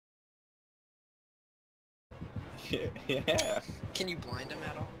Yeah. Can you blind him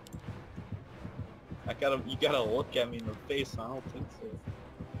at all? You gotta look at me in the face. I don't think so.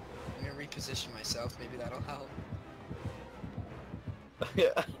 I'm gonna reposition myself. Maybe that'll help.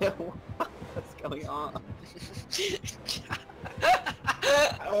 What's going on?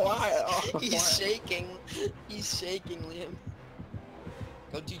 Why? Oh, He's why? shaking. He's shaking, Liam.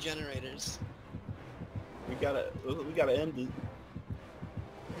 Go do generators. We gotta end it.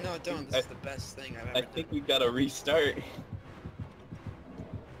 No, don't. This is the best thing I've ever I done. think we gotta restart.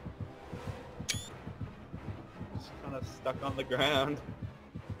 Just kind of stuck on the ground.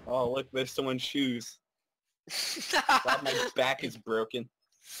 Oh look, there's someone's shoes. God, my back is broken.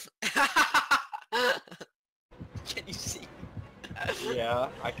 Can you see? Yeah,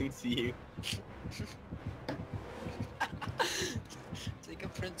 I can see you. Take a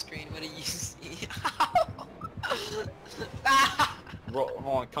print screen. What do you see? Hold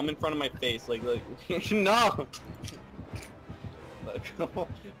on, come in front of my face, like no. Like,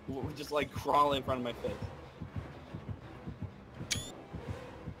 just like crawl in front of my face.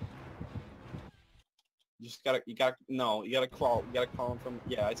 You gotta crawl in from,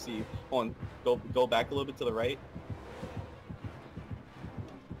 yeah, I see you. Hold on, go back a little bit to the right.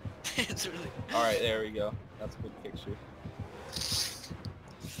 It's really... Alright, there we go. That's a good picture.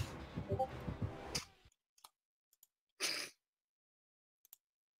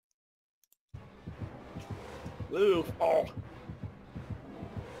 Ooh, oh.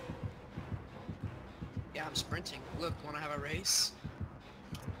 Yeah, I'm sprinting. Look, wanna have a race?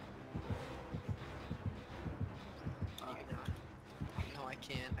 No, I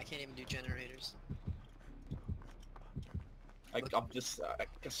can't. I can't even do generators. I guess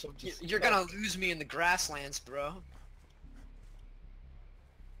I'm just... You're gonna lose me in the grasslands, bro.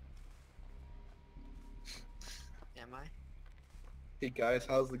 Am I? Hey guys,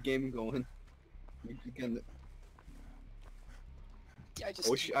 how's the game going? You can... Yeah, I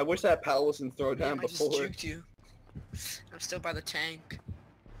just... I wish that pal wasn't thrown Damn, down I just before. juked you. I'm still by the tank.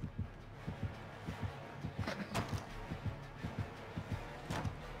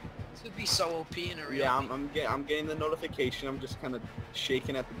 This would be so OP in a real... Yeah, I'm getting the notification. I'm just kind of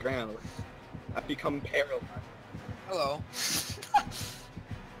shaking at the ground. I've become paralyzed. Hello.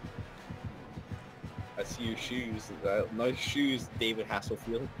 I see your shoes. Nice shoes, David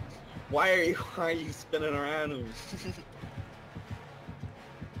Hasselfield. Why are you spinning around them?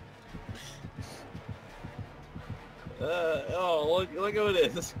 Oh, look who it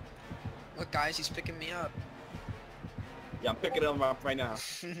is. Look, guys, he's picking me up. Yeah, I'm picking him up right now.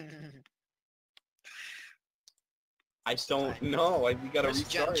 I don't know. We gotta Where's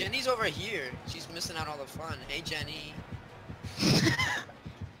restart. Jenny's over here. She's missing out all the fun. Hey, Jenny.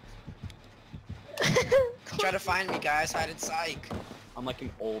 Try to find me, guys. Hide and psych. I'm like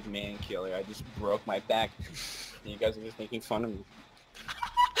an old man killer. I just broke my back. And you guys are just making fun of me.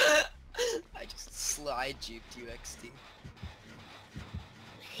 I just slide juked you, XD.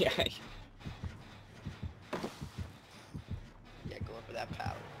 Yeah. Yeah, go up with that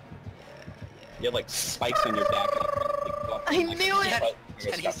power. Yeah. You have like spikes on your back. I knew it! I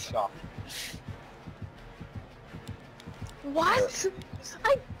just got shocked. What?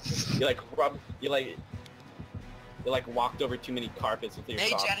 You like walked over too many carpets with your Hey,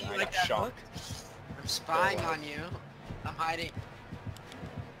 socks, Jenny, and you I like got that shocked. hook? I'm spying on you. I'm hiding.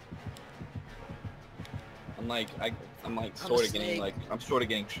 I'm like I'm sort a of getting snake. like I'm sort of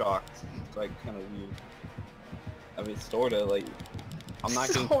getting shocked. It's like kind of weird. I mean, sort of like I'm not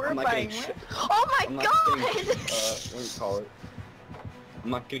This is getting I'm not getting horrifying. sh Oh my I'm not god! getting what do you call it? I'm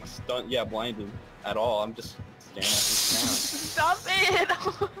not getting stunned. Yeah, blinded at all. I'm just staring at this Stop it!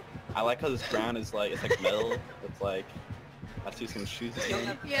 ground. I like how this ground is like it's like metal. It's like I see some shoes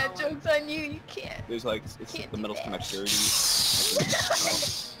again. Yeah, joke's on you. You can't. There's like it's Can't the do metal's that. kind of dirty.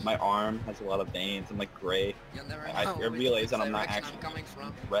 My arm has a lot of veins. I'm like gray. You'll never I know which realize that I'm not direction actually I'm coming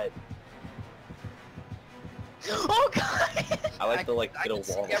from. red. Oh god! I like to like I get a can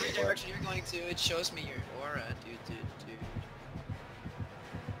see wall. every of blood. direction you're going to. It shows me your aura, dude.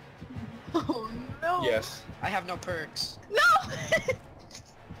 Oh no! Yes. I have no perks. No!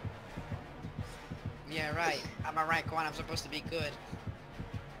 Yeah, right. I'm a rank 1. I'm supposed to be good.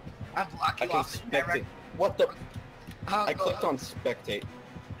 I block I you can off. spectate. What the? Oh, I clicked on spectate.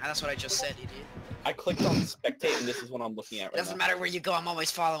 That's what I just said, idiot. I clicked on spectate, and this is what I'm looking at It right doesn't now. matter where you go. I'm always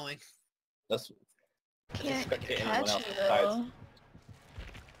following. That's Can't spectate anyone catch else you besides. though.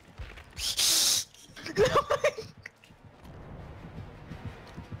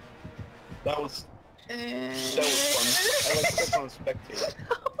 That was fun. I like clicked on spectate.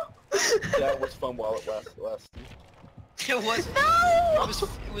 That was fun while it lasted. It was. No!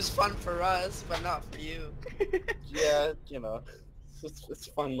 It was fun for us, but not for you. Yeah, you know, it's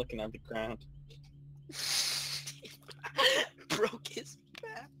fun looking at the ground. Broke his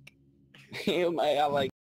back. I like